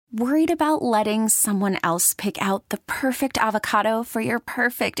Worried about letting someone else pick out the perfect avocado for your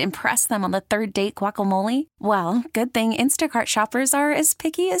perfect impress them on the third date guacamole? Well, good thing Instacart shoppers are as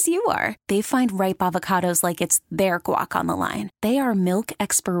picky as you are. They find ripe avocados like it's their guac on the line. They are milk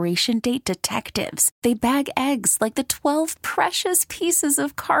expiration date detectives. They bag eggs like the 12 precious pieces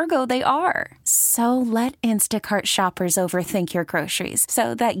of cargo they are. So let Instacart shoppers overthink your groceries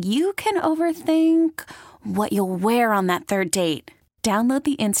so that you can overthink what you'll wear on that third date. Download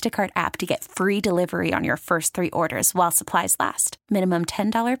the Instacart app to get free delivery on your first 3 orders while supplies last. Minimum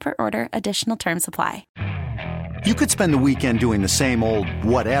 $10 per order. Additional terms apply. You could spend the weekend doing the same old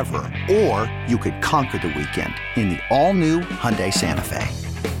whatever, or you could conquer the weekend in the all-new Hyundai Santa Fe.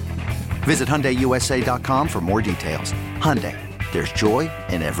 Visit HyundaiUSA.com for more details. Hyundai, there's joy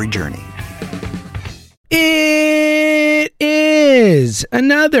in every journey. It is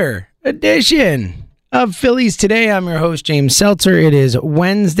another edition of Phillies Today. I'm your host, James Seltzer. It is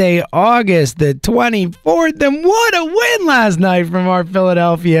Wednesday, August the 24th, and what a win last night from our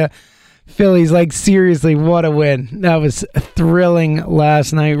Philadelphia Phillies. Like, seriously, what a win. That was thrilling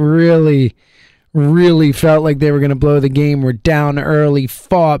last night. Really felt like they were going to blow the game. Were down early,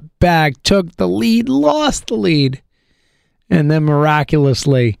 fought back, took the lead, lost the lead, and then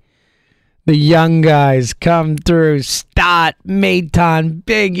miraculously, the young guys come through. Stott, Maton,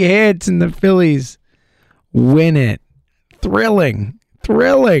 big hits, and the Phillies win it. Thrilling.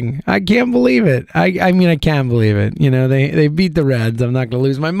 I can't believe it. I mean, I can't believe it. You know, they beat the Reds. I'm not going to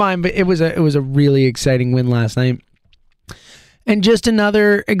lose my mind, but it was a really exciting win last night. And just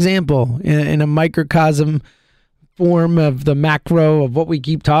another example in a microcosm form of the macro of what we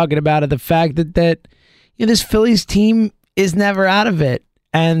keep talking about, of the fact that you know, this Phillies team is never out of it.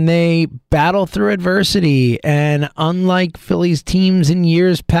 And they battle through adversity. And unlike Phillies teams in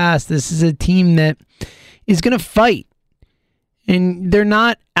years past, this is a team that is going to fight. And they're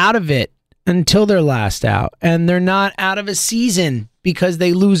not out of it until they're last out. And they're not out of a season because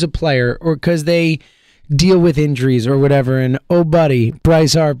they lose a player or because they deal with injuries or whatever. And oh, buddy,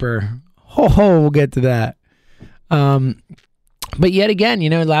 Bryce Harper. We'll get to that. But yet again, you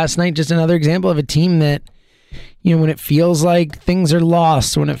know, last night, just another example of a team that, you know, when it feels like things are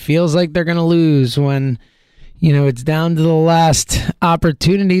lost, when it feels like they're going to lose, when, you know, it's down to the last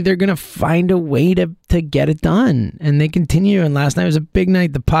opportunity, they're going to find a way to get it done. And they continue. And last night was a big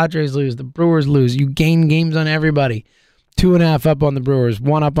night. The Padres lose. The Brewers lose. You gain games on everybody. 2.5 up on the Brewers.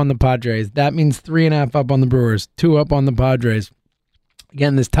 1 up on the Padres. That means 3.5 up on the Brewers. 2 up on the Padres.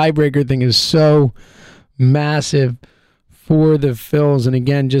 Again, this tiebreaker thing is so massive for the Phils. And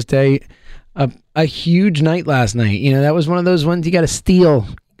again, just a huge night last night. You know, that was one of those ones you got to steal.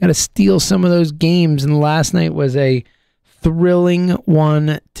 Got to steal some of those games, and last night was a thrilling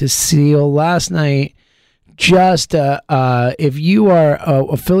one to steal. Last night, just if you are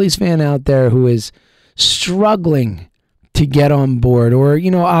a Phillies fan out there who is struggling to get on board, or,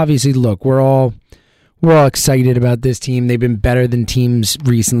 you know, obviously, look, we're all excited about this team. They've been better than teams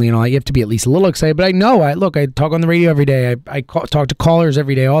recently and all. You have to be at least a little excited. But I know, I talk on the radio every day. I talk to callers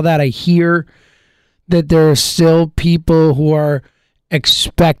every day. All that, I hear that there are still people who are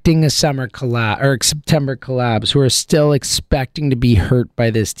expecting a September collapse, who are still expecting to be hurt by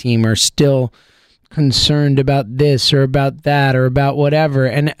this team, or still concerned about this or about that or about whatever.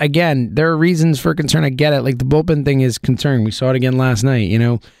 And again, there are reasons for concern. I get it. Like, the bullpen thing is concerning. We saw it again last night. You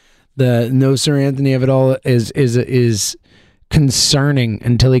know, the no Sir Anthony of it all is concerning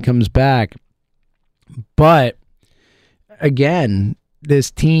until he comes back. But again,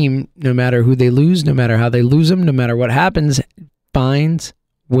 this team, no matter who they lose, no matter how they lose them, no matter what happens, finds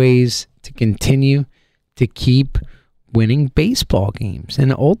ways to continue to keep winning baseball games.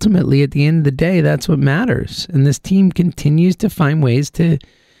 And ultimately, at the end of the day, that's what matters. And this team continues to find ways to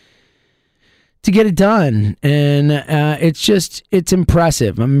get it done. And it's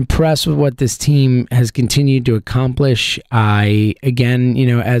impressive. I'm impressed with what this team has continued to accomplish. Again, you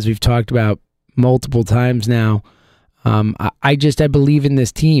know, as we've talked about multiple times now, I believe in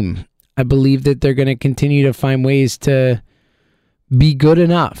this team. I believe that they're going to continue to find ways to be good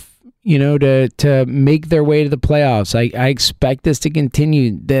enough, you know, to make their way to the playoffs. I expect this to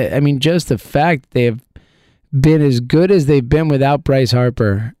continue. Just the fact they have been as good as they've been without Bryce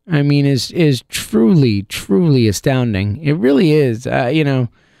Harper, I mean, is truly, truly astounding. It really is. You know,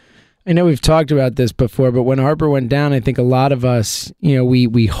 I know we've talked about this before, but when Harper went down, I think a lot of us, you know,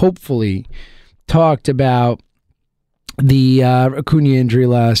 we hopefully talked about the Acuna injury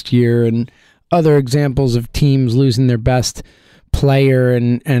last year and other examples of teams losing their best player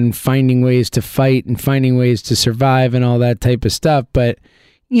and finding ways to fight and finding ways to survive and all that type of stuff. But,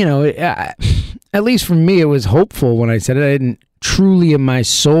 you know, at least for me, it was hopeful when I said it. I didn't truly in my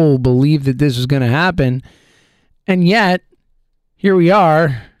soul believed that this was going to happen. And yet, here we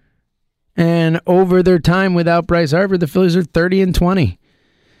are. And over their time without Bryce Harper, the Phillies are 30-20.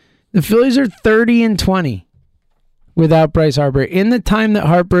 The Phillies are 30-20 without Bryce Harper. In the time that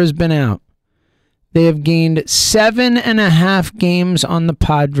Harper has been out, they have gained 7.5 games on the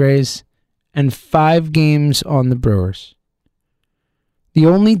Padres and 5 games on the Brewers. The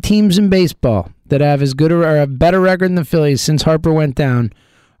only teams in baseball that have as good or a better record than the Phillies since Harper went down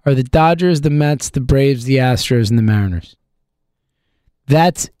are the Dodgers, the Mets, the Braves, the Astros, and the Mariners.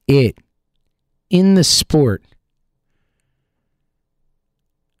 That's it in the sport.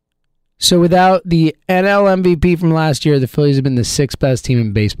 So without the NL MVP from last year, the Phillies have been the 6th best team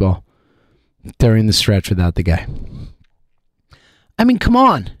in baseball during the stretch without the guy. I mean, come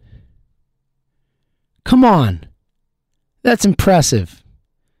on. Come on. That's impressive.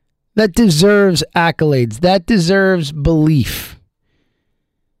 That deserves accolades. That deserves belief.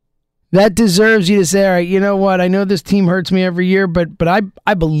 That deserves you to say, all right, you know what? I know this team hurts me every year, but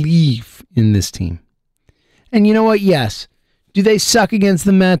I believe in this team. And you know what? Yes. Do they suck against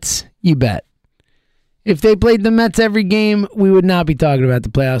the Mets? You bet. If they played the Mets every game, we would not be talking about the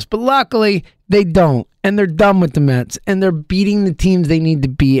playoffs. But luckily, they don't. And they're done with the Mets. And they're beating the teams they need to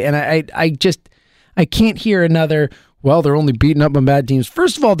beat. And I can't hear another, well, they're only beating up on bad teams.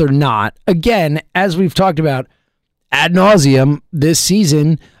 First of all, they're not. Again, as we've talked about ad nauseum this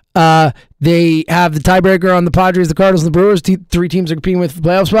season, they have the tiebreaker on the Padres, the Cardinals, and the Brewers. 3 teams are competing with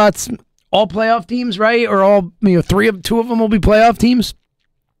playoff spots. All playoff teams, right? Or all, 2 of them will be playoff teams.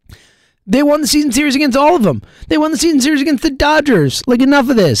 They won the season series against all of them. They won the season series against the Dodgers. Like, enough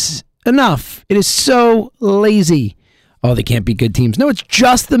of this. Enough. It is so lazy. Oh, they can't be good teams. No, it's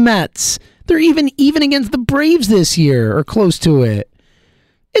just the Mets. They're even against the Braves this year, or close to it.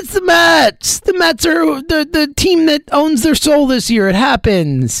 It's the Mets. The Mets are the team that owns their soul this year. It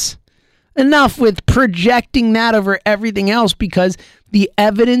happens. Enough with projecting that over everything else because the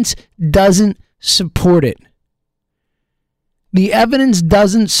evidence doesn't support it. The evidence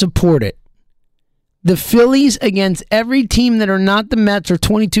doesn't support it. The Phillies against every team that are not the Mets are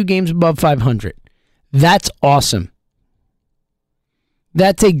 22 games above 500. That's awesome.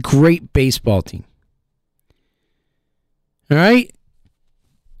 That's a great baseball team. All right?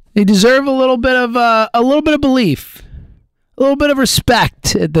 They deserve a little bit of belief, a little bit of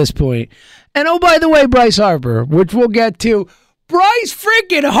respect at this point. And oh, by the way, Bryce Harper, which we'll get to. Bryce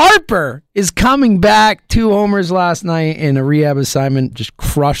freaking Harper is coming back. 2 homers last night in a rehab assignment. Just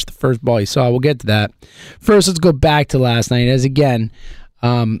crushed the first ball he saw. We'll get to that. First, let's go back to last night. As again,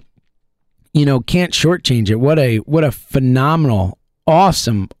 can't shortchange it. What a phenomenal,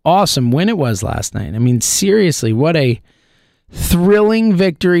 awesome win it was last night. I mean, seriously, what a thrilling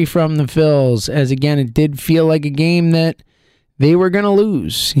victory from the Phils. As again, it did feel like a game that they were going to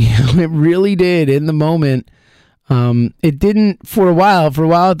lose. It really did in the moment. It didn't for a while. For a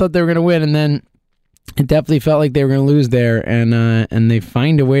while, I thought they were going to win, and then it definitely felt like they were going to lose there. And they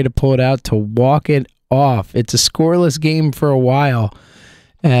find a way to pull it out to walk it off. It's a scoreless game for a while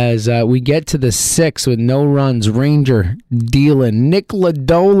as we get to the 6th with no runs. Ranger dealing. Nick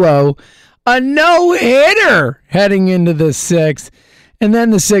Lodolo, a no-hitter heading into the 6th. And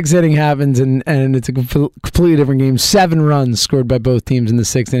then the 6th inning happens, and it's a completely different game. 7 runs scored by both teams in the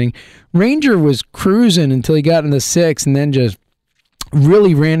 6th inning. Ranger was cruising until he got in the 6th, and then just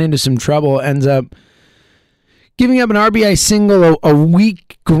really ran into some trouble. Ends up giving up an RBI single, a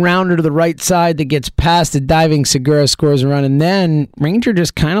weak grounder to the right side that gets past a diving Segura, scores a run, and then Ranger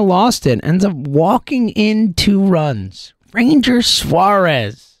just kind of lost it. Ends up walking in 2 runs. Ranger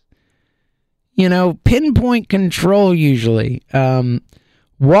Suarez. Pinpoint control usually.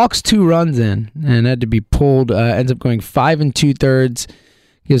 Walks 2 runs in and had to be pulled. Ends up going 5 2/3.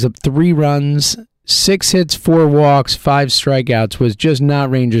 Gives up 3 runs, 6 hits, 4 walks, 5 strikeouts. Was just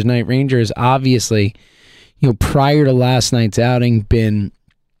not Rangers' night. Rangers obviously, prior to last night's outing, been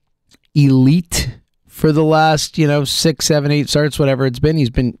elite for the last, 6, 7, 8 starts, whatever it's been.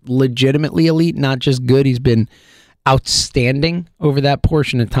 He's been legitimately elite, not just good. He's been outstanding over that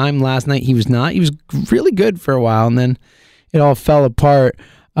portion of time. Last night he was not. He was really good for a while, and then it all fell apart.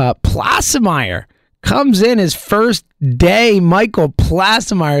 Placemeyer comes in his first day. Michael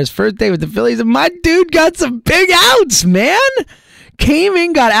Placemeier's first day with the Phillies, and my dude got some big outs, man. Came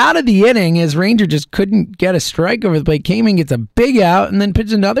in, got out of the inning as Ranger just couldn't get a strike over the plate. Came in, gets a big out, and then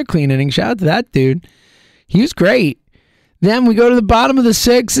pitched another clean inning. Shout out to that dude. He was great. Then we go to the bottom of the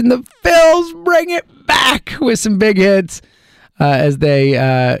 6th, and the Phils bring it back with some big hits as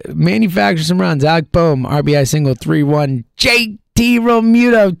they manufacture some runs. Alec Boehm, RBI single, 3-1. JT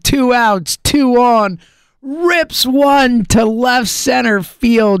Realmuto, 2 outs, 2 on. rips one to left center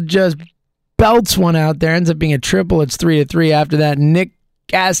field, just belts one out there. Ends up being a triple. It's 3-3 after that. Nick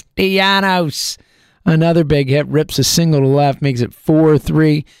Castellanos, another big hit, rips a single to left, makes it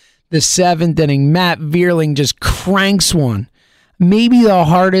 4-3. The 7th inning, Matt Vierling just cranks one. Maybe the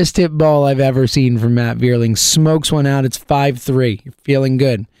hardest hit ball I've ever seen from Matt Vierling. Smokes one out. It's 5-3. You're feeling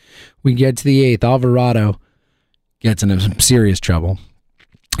good. We get to the 8th. Alvarado gets into some serious trouble.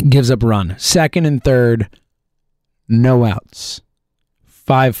 Gives up a run. 2nd and 3rd, no outs.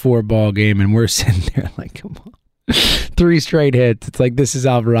 5-4 ball game, and we're sitting there like, come on. 3 straight hits. It's like, this is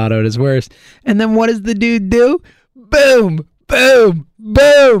Alvarado at his worst. And then what does the dude do? Boom, boom,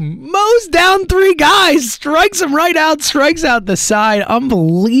 boom. Mows down 3 guys. Strikes them right out. Strikes out the side.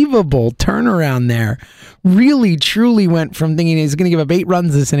 Unbelievable turnaround there. Really, truly went from thinking he's going to give up 8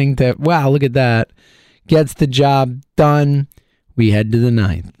 runs this inning to, wow, look at that. Gets the job done. We head to the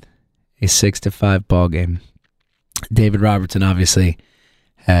 9th. A 6-5 ball game. David Robertson obviously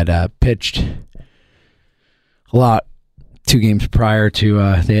had pitched a lot 2 games prior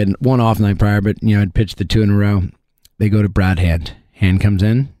to, they had one off night prior, but, had pitched the 2 in a row. They go to Brad Hand. Hand comes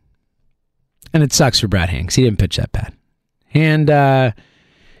in, and it sucks for Brad Hand because he didn't pitch that bad. Hand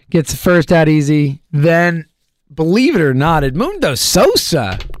gets the first out easy. Then, believe it or not, Edmundo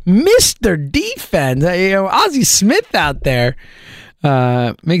Sosa, Mr. Defense, Ozzie Smith out there,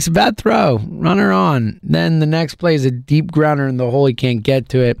 makes a bad throw. Runner on. Then the next play is a deep grounder in the hole. He can't get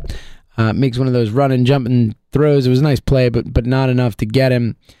to it. Makes one of those running, jumping throws. It was a nice play, but not enough to get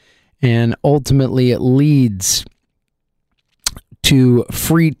him. And ultimately, it leads to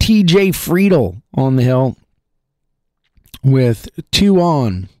TJ Friedel on the hill with 2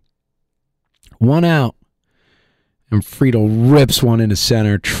 on, 1 out. And Friedel rips one into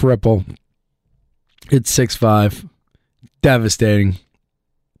center, triple. It's 6-5. Devastating.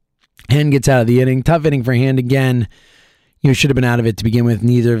 Hand gets out of the inning. Tough inning for Hand again. Should have been out of it to begin with.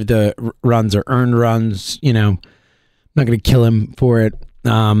 Neither of the runs are earned runs. I'm not going to kill him for it.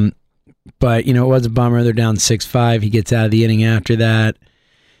 But, it was a bummer. They're down 6-5. He gets out of the inning after that.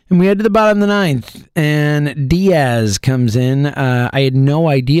 And we head to the bottom of the 9th. And Diaz comes in. I had no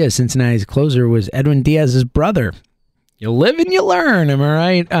idea Cincinnati's closer was Edwin Diaz's brother. You live and you learn, am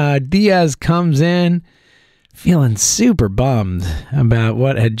I right? Diaz comes in feeling super bummed about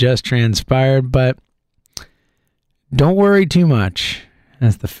what had just transpired. But don't worry too much,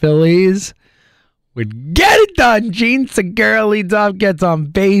 as the Phillies would get it done. Gene Segura leads off, gets on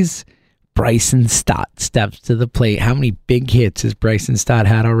base. Bryson Stott steps to the plate. How many big hits has Bryson Stott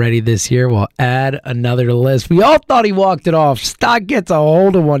had already this year? We'll add another to the list. We all thought he walked it off. Stott gets a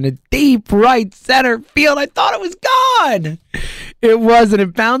hold of one to deep right center field. I thought it was gone. It wasn't.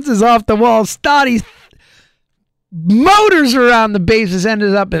 It bounces off the wall. Stotty motors around the bases,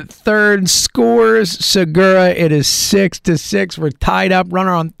 ended up at 3rd, scores Segura. It is 6-6. We're tied up.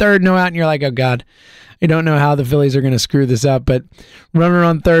 Runner on 3rd, no out, and you're like, oh God, I don't know how the Phillies are going to screw this up, but runner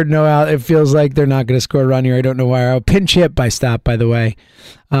on 3rd, no out. It feels like they're not going to score a run here. I don't know why. Pinch hit by Stott, by the way.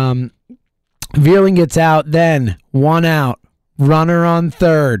 Vierling gets out, then 1 out. Runner on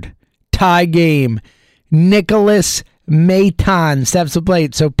 3rd. Tie game. Nicholas Maton steps the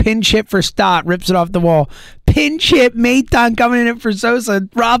plate. So pinch hit for Stott, rips it off the wall. Pinch hit Maton coming in it for Sosa.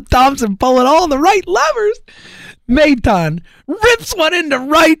 Rob Thompson pulling all the right levers. Maton rips one into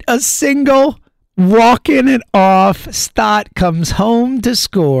right, a single, walking it off. Stott comes home to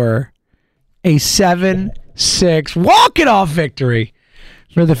score a 7-6 walk-it-off victory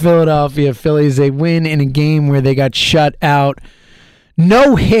for the Philadelphia Phillies. They win in a game where they got shut out.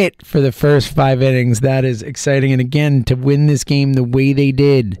 No hit for the first 5 innings. That is exciting. And again, to win this game the way they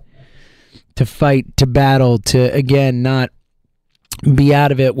did, to fight, to battle, to, again, not be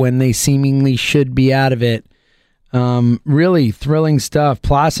out of it when they seemingly should be out of it. Really thrilling stuff.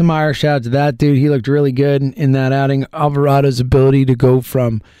 Plassemeyer, shout out to that dude. He looked really good in that outing. Alvarado's ability to go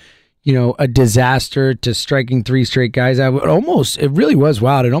from, a disaster to striking 3 straight guys out. It really was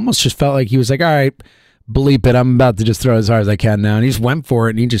wild. It almost just felt like he was like, all right, bleep it. I'm about to just throw as hard as I can now. And he just went for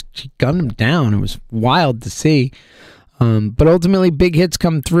it, and he gunned him down. It was wild to see. But ultimately, big hits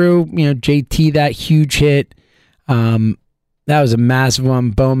come through. JT, that huge hit. That was a massive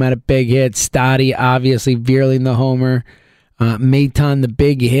one. Bohm had a big hit. Stotty, obviously, Vierling the homer. Maton, the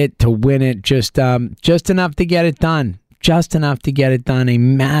big hit to win it. Just enough to get it done. Just enough to get it done. A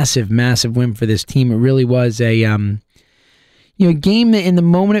massive, massive win for this team. It really was a game that in the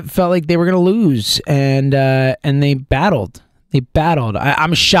moment it felt like they were going to lose, and they battled.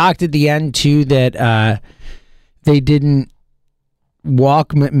 I'm shocked at the end too that they didn't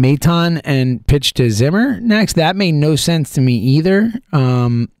walk Maton and pitch to Zimmer next. That made no sense to me either.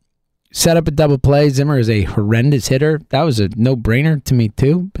 set up a double play. Zimmer is a horrendous hitter. That was a no-brainer to me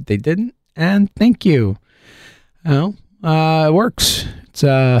too, but they didn't. And thank you. Well, it works. It's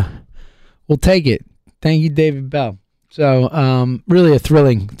we'll take it. Thank you, David Bell. So really a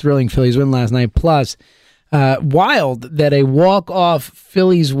thrilling Phillies win last night. Plus, wild that a walk-off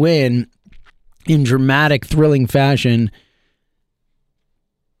Phillies win in dramatic, thrilling fashion.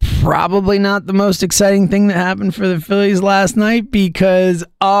 Probably not the most exciting thing that happened for the Phillies last night, because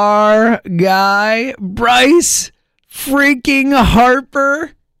our guy, Bryce freaking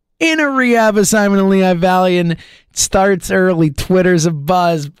Harper, in a rehab assignment in Lehigh Valley, and starts early. Twitter's a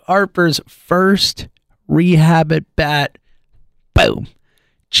buzz. Harper's first rehab at bat. Boom.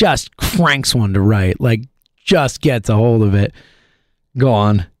 Just cranks one to right. Like, just gets a hold of it.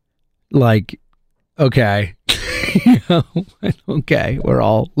 Gone. Like, okay. Okay, we're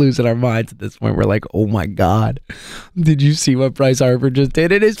all losing our minds at this point. We're like, oh my God, did you see what Bryce Harper just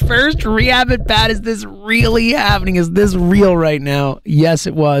did in his first rehab at bat? Is this really happening? Is this real right now? Yes,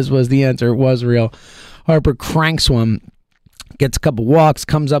 it was the answer. It was real. Harper cranks one, gets a couple walks,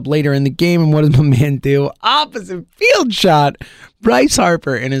 comes up later in the game, and what does my man do? Opposite field shot. Bryce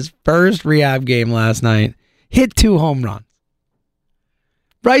Harper in his first rehab game last night hit 2 home runs.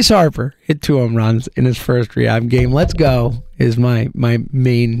 Bryce Harper hit 2 home runs in his first rehab game. Let's go is my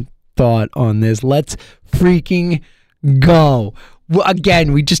main thought on this. Let's freaking go. Well,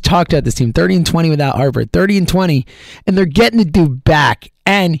 again, we just talked about this team. 30-20 without Harper. 30-20, and they're getting the dude back,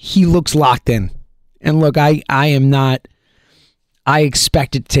 and he looks locked in. And look, I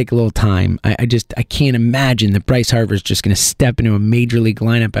expect it to take a little time. I can't imagine that Bryce Harper is just going to step into a major league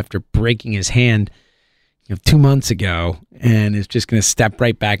lineup after breaking his hand 2 months ago, and is just going to step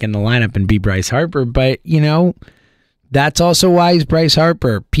right back in the lineup and be Bryce Harper. But, that's also why he's Bryce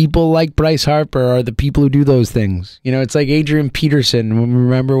Harper. People like Bryce Harper are the people who do those things. It's like Adrian Peterson.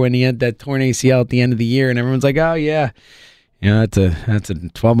 Remember when he had that torn ACL at the end of the year, and everyone's like, oh, yeah, that's a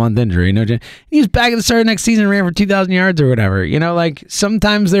 12-month injury. He was back at the start of next season and ran for 2,000 yards or whatever. Like,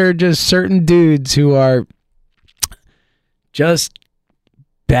 sometimes there are just certain dudes who are just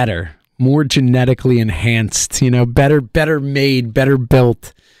better, more genetically enhanced, better made, better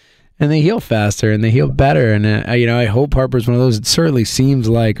built, and they heal faster and they heal better. And I hope Harper's one of those. It certainly seems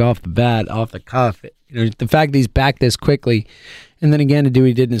like off the bat, off the cuff, the fact that he's back this quickly, and then again to do what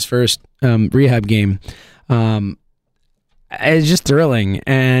he did in his first rehab game, it's just thrilling.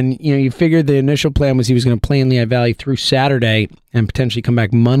 And you figured the initial plan was he was going to play in Lehigh Valley through Saturday and potentially come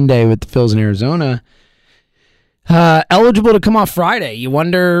back Monday with the Phils in Arizona. Eligible to come off Friday. You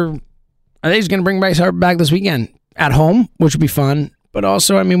wonder, are they just going to bring Bryce Harper back this weekend at home, which would be fun? But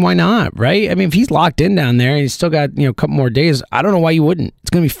also, why not, right? If he's locked in down there and he's still got, a couple more days, I don't know why you wouldn't. It's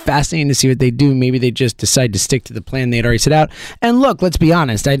going to be fascinating to see what they do. Maybe they just decide to stick to the plan they'd already set out. And look, let's be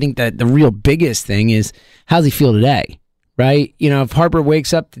honest. I think that the real biggest thing is, how's he feel today, right? If Harper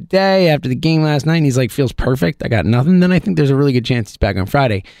wakes up today after the game last night and he's like, feels perfect, I got nothing, then I think there's a really good chance he's back on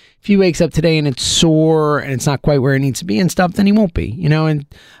Friday. If he wakes up today and it's sore and it's not quite where it needs to be and stuff, then he won't be, and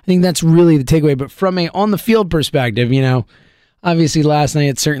I think that's really the takeaway. But from a on-the-field perspective, obviously last night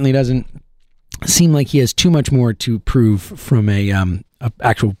it certainly doesn't seem like he has too much more to prove from a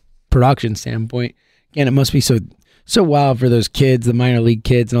actual production standpoint. Again, it must be so wild for those kids, the minor league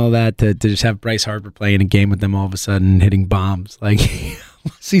kids and all that, to just have Bryce Harper playing a game with them all of a sudden, hitting bombs. Like,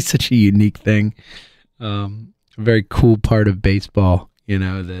 see, such a unique thing. A very cool part of baseball,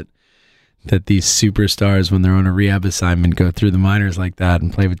 that these superstars, when they're on a rehab assignment, go through the minors like that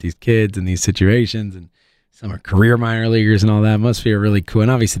and play with these kids in these situations. And some are career minor leaguers and all that. It must be a really cool. And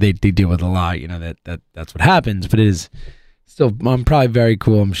obviously they deal with a lot, that's what happens. But it is still, probably very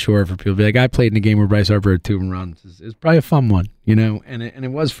cool, I'm sure, for people to be like, I played in a game where Bryce Harper had 2 home runs. It's probably a fun one, and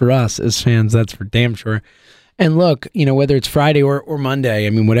it was for us as fans, that's for damn sure. And look, whether it's Friday or Monday,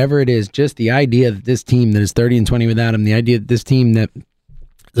 whatever it is, just the idea that this team that is 30-20 without him, the idea that this team that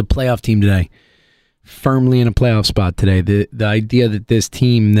is a playoff team today, firmly in a playoff spot today, the idea that this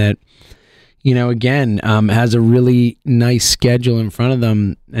team that, again, has a really nice schedule in front of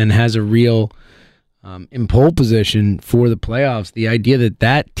them and has a real in pole position for the playoffs, the idea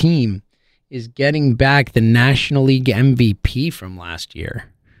that team is getting back the National League MVP from last year.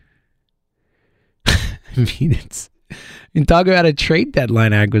 Talk about a trade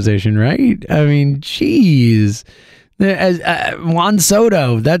deadline acquisition, right? Jeez. As Juan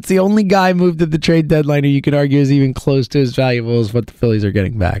Soto, that's the only guy moved at the trade deadline who you could argue is even close to as valuable as what the Phillies are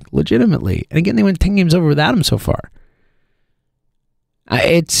getting back, legitimately. And again, they went 10 games over without him so far.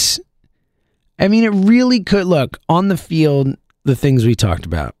 It really could, look, on the field, the things we talked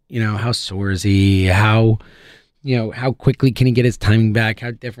about, how sore is he, how how quickly can he get his timing back?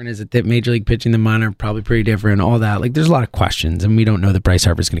 How different is it that major league pitching than minor? Probably pretty different, all that. Like, there's a lot of questions, and we don't know that Bryce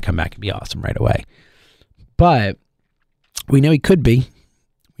Harper's going to come back and be awesome right away. But we know he could be.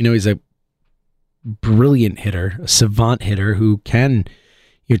 We know he's a brilliant hitter, a savant hitter who can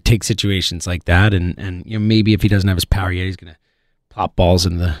take situations like that, and maybe if he doesn't have his power yet, he's going to pop balls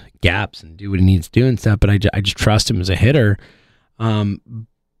in the gaps and do what he needs to do and stuff. But I just trust him as a hitter.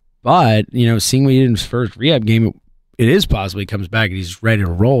 But, seeing what he did in his first rehab game, it is possible he comes back and he's ready to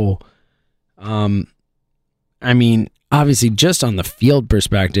roll. Obviously, just on the field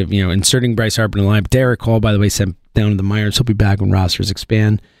perspective, inserting Bryce Harper in the lineup. Derek Hall, by the way, sent down to the minors. He'll be back when rosters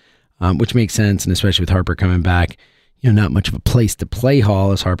expand, which makes sense, and especially with Harper coming back, not much of a place to play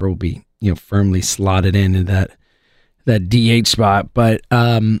Hall, as Harper will be, firmly slotted into that DH spot. But,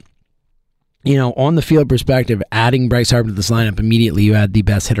 on the field perspective, adding Bryce Harper to this lineup immediately, you add the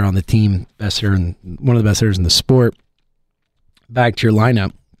best hitter on the team, one of the best hitters in the sport, back to your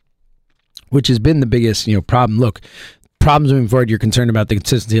lineup, which has been the biggest, problem. Look, problems moving forward, you're concerned about the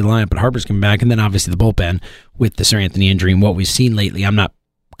consistency of the lineup, but Harper's coming back, and then obviously the bullpen with the Sir Anthony injury and what we've seen lately. I'm not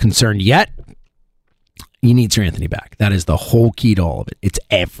concerned yet. You need Sir Anthony back. That is the whole key to all of it. It's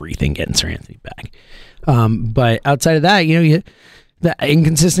everything getting Sir Anthony back. But outside of that, the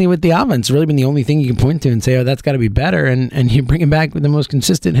inconsistency with the offense has really been the only thing you can point to and say, that's got to be better. And you bring him back with the most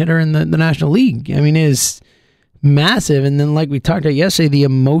consistent hitter in the National League. It is massive. And then, like we talked about yesterday, the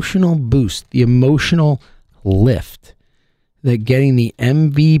emotional boost, the emotional lift that getting the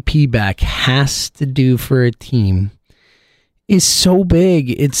MVP back has to do for a team is so big.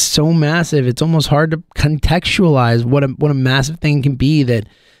 It's so massive. It's almost hard to contextualize what a massive thing can be that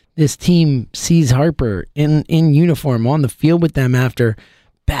this team sees Harper in uniform on the field with them after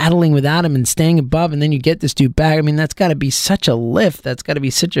battling without him and staying above, and then you get this dude back. That's got to be such a lift. That's got to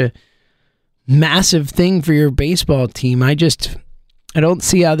be such a massive thing for your baseball team. I don't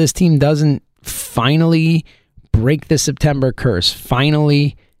see how this team doesn't finally break the September curse,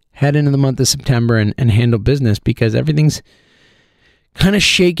 finally head into the month of September and handle business, because everything's kind of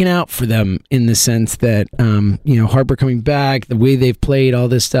shaken out for them in the sense that, Harper coming back, the way they've played, all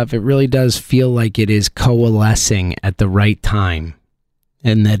this stuff, it really does feel like it is coalescing at the right time,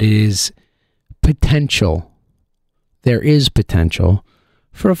 and that it is potential. There is potential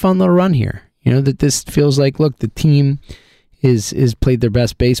for a fun little run here. That this feels like, look, the team is played their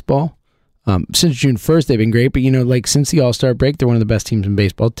best baseball. Since June 1st, they've been great, but, since the All-Star break, they're one of the best teams in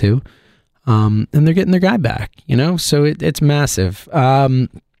baseball, too. And they're getting their guy back, so it's massive.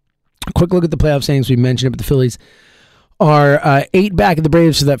 Quick look at the playoff standings. We mentioned it, but the Phillies are 8 back of the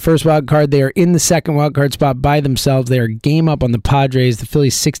Braves for that first wild card. They are in the second wild card spot by themselves. They are game up on the Padres. The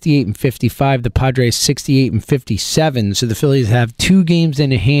Phillies 68-55. The Padres 68-57. So the Phillies have 2 games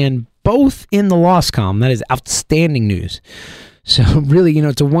in hand, both in the loss column. That is outstanding news. So really,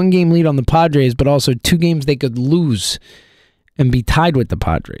 it's a 1-game lead on the Padres, but also 2 games they could lose and be tied with the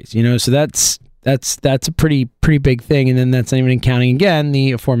Padres, so that's a pretty big thing. And then that's not even counting again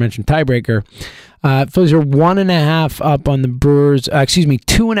the aforementioned tiebreaker. Phillies are 1.5 up on the Brewers.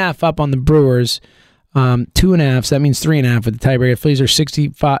 2.5 up on the Brewers. 2.5. So that means 3.5 with the tiebreaker. Phillies are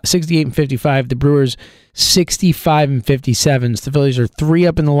 68-55. The Brewers 65-57. So the Phillies are 3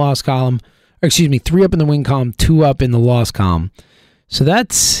 up in the loss column. 3 up in the win column, 2 up in the loss column. So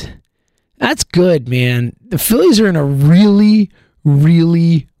that's good, man. The Phillies are in a really,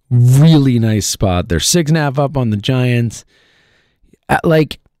 really, really nice spot. They're 6.5 up on the Giants.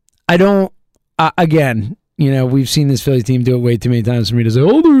 Again, we've seen this Phillies team do it way too many times for me to say,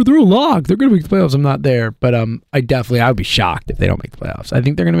 they're a lock. They're going to make the playoffs. I'm not there. But I would be shocked if they don't make the playoffs. I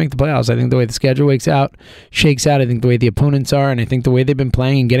think they're going to make the playoffs. I think the way the schedule shakes out. I think the way the opponents are, and I think the way they've been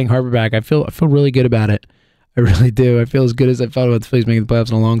playing and getting Harper back, I feel really good about it. I really do. I feel as good as I felt about the Phillies making the playoffs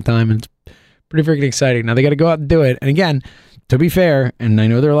in a long time, and it's pretty freaking exciting. Now they got to go out and do it. And again, to be fair, and I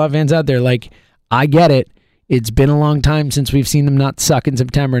know there are a lot of fans out there, I get it. It's been a long time since we've seen them not suck in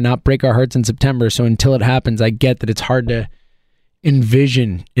September, not break our hearts in September. So until it happens, I get that it's hard to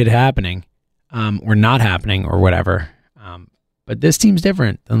envision it happening, or not happening, or whatever. But this team's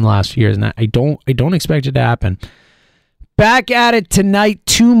different than the last few years, and I don't expect it to happen. Back at it tonight.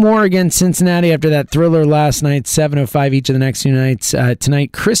 2 more against Cincinnati after that thriller last night. 7:05 each of the next 2 nights.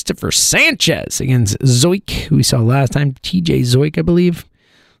 Tonight, Christopher Sanchez against Zoik, who we saw last time. TJ Zoik, I believe.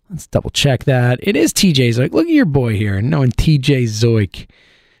 Let's double check that. It is TJ Zoik. Look at your boy here, knowing TJ Zoik.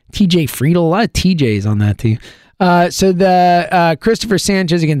 TJ Friedel, a lot of TJs on that team. So the Christopher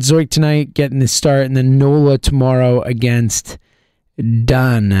Sanchez against Zoik tonight, getting the start, and then Nola tomorrow against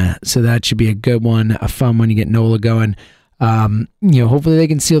Dunn. So that should be a good one, a fun one. You get Nola going. Hopefully they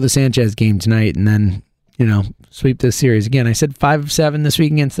can seal the Sanchez game tonight, and then, sweep this series. Again, I said 5-7 this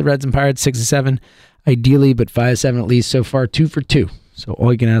week against the Reds and Pirates, 6-7 ideally, but 5-7 at least so far, 2 for 2. So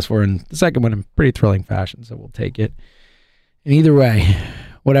all you can ask for in the second one in pretty thrilling fashion, so we'll take it. And either way,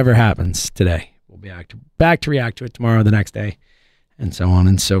 whatever happens today, we'll be back to react to it tomorrow, the next day, and so on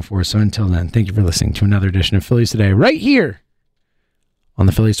and so forth. So until then, thank you for listening to another edition of Phillies Today right here on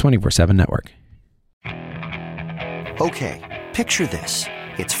the Phillies 24/7 Network. Okay, picture this.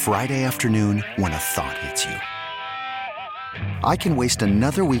 It's Friday afternoon when a thought hits you. I can waste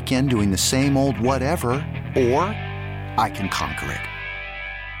another weekend doing the same old whatever, or I can conquer it.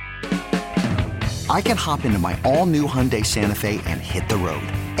 I can hop into my all-new Hyundai Santa Fe and hit the road.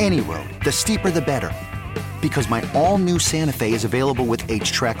 Any road. The steeper, the better. Because my all-new Santa Fe is available with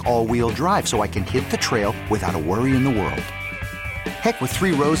H-Track all-wheel drive, so I can hit the trail without a worry in the world. Heck, with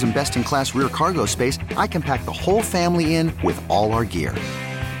 3 rows and best-in-class rear cargo space, I can pack the whole family in with all our gear.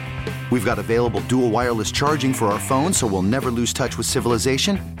 We've got available dual wireless charging for our phones, so we'll never lose touch with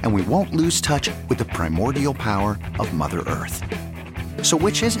civilization, and we won't lose touch with the primordial power of Mother Earth. So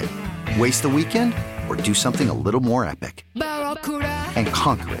which is it? Waste the weekend or do something a little more epic? And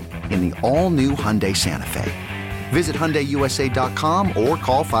conquer it in the all-new Hyundai Santa Fe. Visit HyundaiUSA.com or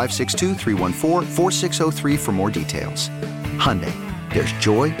call 562-314-4603 for more details. Hyundai, there's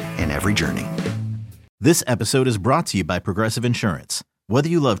joy in every journey. This episode is brought to you by Progressive Insurance. Whether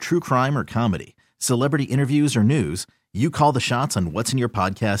you love true crime or comedy, celebrity interviews or news, you call the shots on what's in your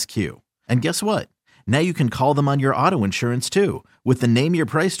podcast queue. And guess what? Now you can call them on your auto insurance too with the Name Your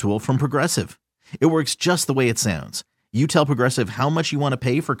Price tool from Progressive. It works just the way it sounds. You tell Progressive how much you want to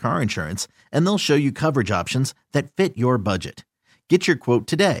pay for car insurance, and they'll show you coverage options that fit your budget. Get your quote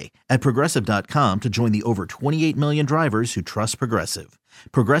today at Progressive.com to join the over 28 million drivers who trust Progressive.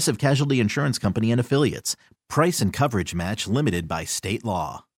 Progressive Casualty Insurance Company and Affiliates. Price and coverage match limited by state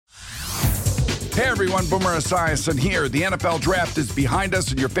law. Hey everyone, Boomer Esiason here. The NFL draft is behind us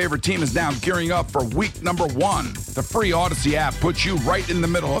and your favorite team is now gearing up for week number 1. The free Odyssey app puts you right in the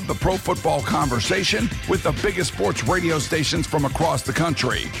middle of the pro football conversation with the biggest sports radio stations from across the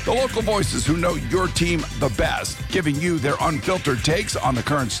country. The local voices who know your team the best, giving you their unfiltered takes on the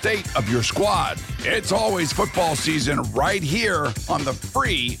current state of your squad. It's always football season right here on the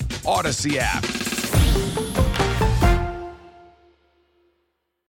free Odyssey app.